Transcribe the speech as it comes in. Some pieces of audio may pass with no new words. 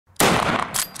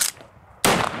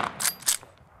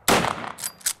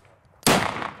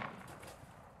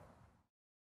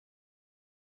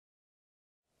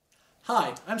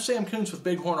Hi, I'm Sam Coons with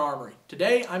Bighorn Armory.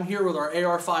 Today I'm here with our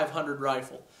AR500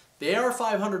 rifle. The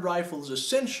AR500 rifle is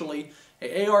essentially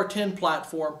an AR-10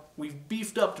 platform we've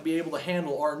beefed up to be able to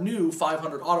handle our new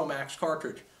 500 Automax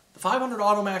cartridge. The 500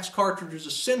 Automax cartridge is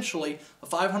essentially a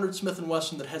 500 Smith &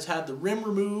 Wesson that has had the rim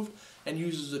removed and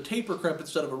uses a taper crimp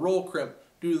instead of a roll crimp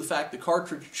due to the fact the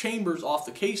cartridge chambers off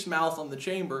the case mouth on the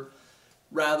chamber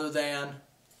rather than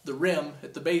the rim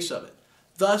at the base of it.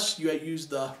 Thus, you use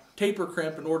the taper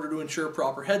crimp in order to ensure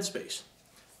proper headspace.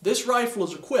 This rifle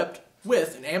is equipped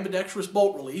with an ambidextrous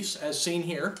bolt release, as seen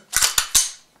here,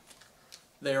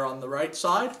 there on the right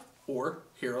side or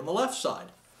here on the left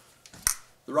side.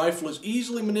 The rifle is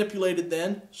easily manipulated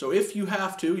then, so if you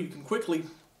have to, you can quickly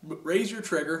raise your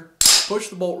trigger, push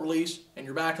the bolt release, and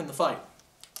you're back in the fight.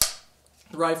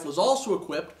 The rifle is also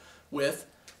equipped with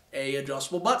an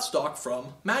adjustable buttstock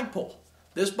from Magpul.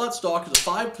 This buttstock is a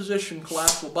 5-position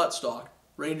collapsible buttstock,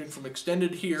 ranging from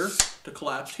extended here to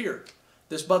collapsed here.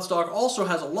 This buttstock also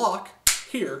has a lock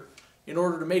here in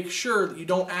order to make sure that you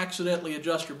don't accidentally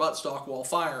adjust your buttstock while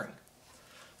firing.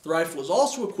 The rifle is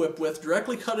also equipped with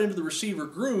directly cut into the receiver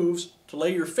grooves to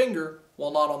lay your finger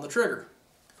while not on the trigger.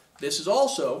 This is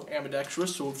also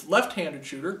ambidextrous, so a left-handed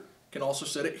shooter can also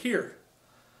set it here.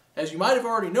 As you might have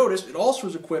already noticed, it also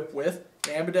is equipped with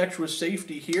an ambidextrous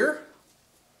safety here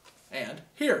and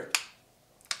here.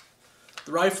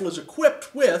 The rifle is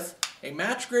equipped with a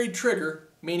match grade trigger,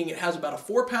 meaning it has about a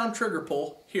 4-pound trigger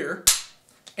pull here,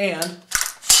 and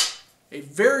a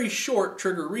very short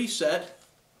trigger reset,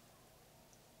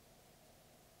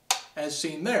 as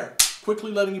seen there,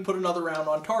 quickly letting you put another round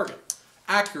on target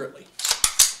accurately.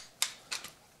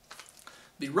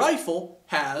 The rifle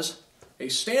has a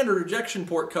standard ejection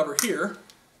port cover here,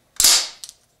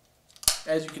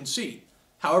 as you can see.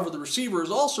 However, the receiver is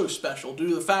also special due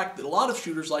to the fact that a lot of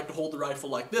shooters like to hold the rifle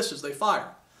like this as they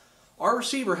fire. Our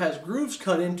receiver has grooves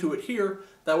cut into it here,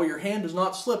 that way your hand does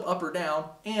not slip up or down,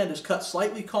 and is cut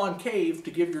slightly concave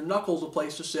to give your knuckles a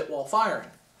place to sit while firing.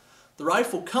 The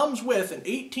rifle comes with an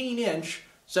 18-inch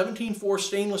 17.4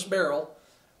 stainless barrel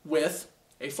with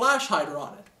a flash hider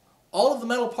on it. All of the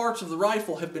metal parts of the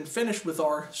rifle have been finished with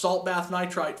our salt bath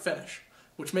nitrite finish,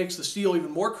 which makes the steel even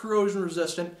more corrosion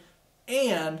resistant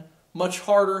and much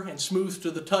harder and smooth to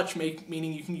the touch,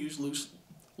 meaning you can use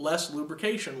less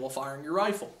lubrication while firing your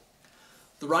rifle.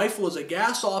 The rifle is a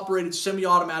gas-operated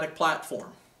semi-automatic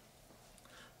platform,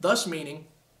 thus meaning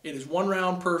it is 1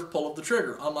 round per pull of the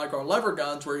trigger, unlike our lever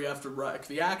guns where you have to rack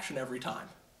the action every time.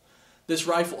 This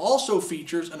rifle also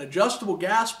features an adjustable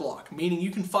gas block, meaning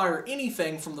you can fire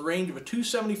anything from the range of a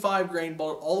 275 grain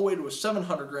bullet all the way to a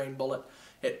 700 grain bullet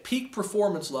at peak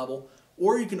performance level,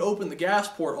 or you can open the gas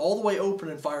port all the way open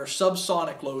and fire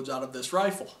subsonic loads out of this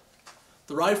rifle.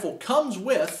 The rifle comes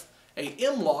with a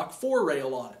M-LOK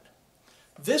 4-rail on it.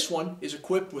 This one is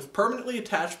equipped with permanently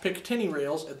attached Picatinny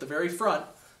rails at the very front.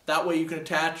 That way you can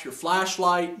attach your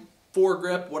flashlight,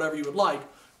 foregrip, whatever you would like,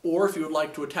 or if you would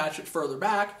like to attach it further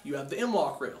back, you have the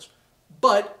M-LOK rails.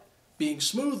 But being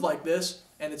smooth like this,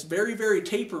 and it's very, very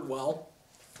tapered well,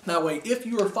 that way if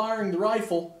you are firing the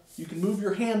rifle, you can move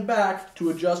your hand back to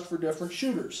adjust for different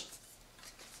shooters.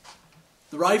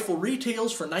 The rifle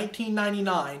retails for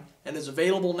 $19.99 and is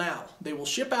available now. They will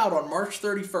ship out on March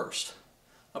 31st.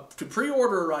 To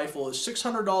pre-order a rifle is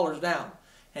 $600 down,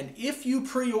 and if you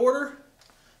pre-order,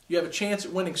 you have a chance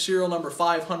at winning serial number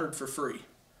 500 for free.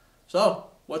 So,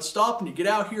 what's stopping you? Get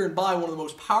out here and buy one of the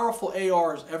most powerful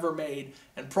ARs ever made,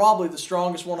 and probably the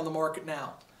strongest one on the market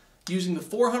now. Using the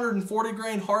 440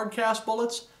 grain hard cast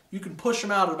bullets, you can push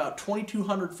them out at about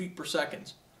 2,200 feet per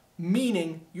second,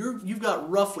 meaning you've got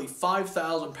roughly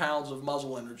 5,000 pounds of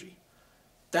muzzle energy.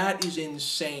 That is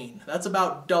insane. That's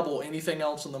about double anything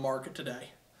else in the market today.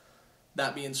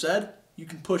 That being said, you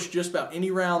can push just about any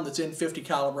round that's in .50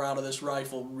 caliber out of this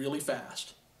rifle really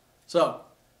fast. So,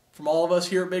 from all of us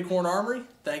here at Bighorn Armory,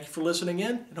 thank you for listening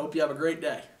in and hope you have a great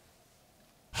day.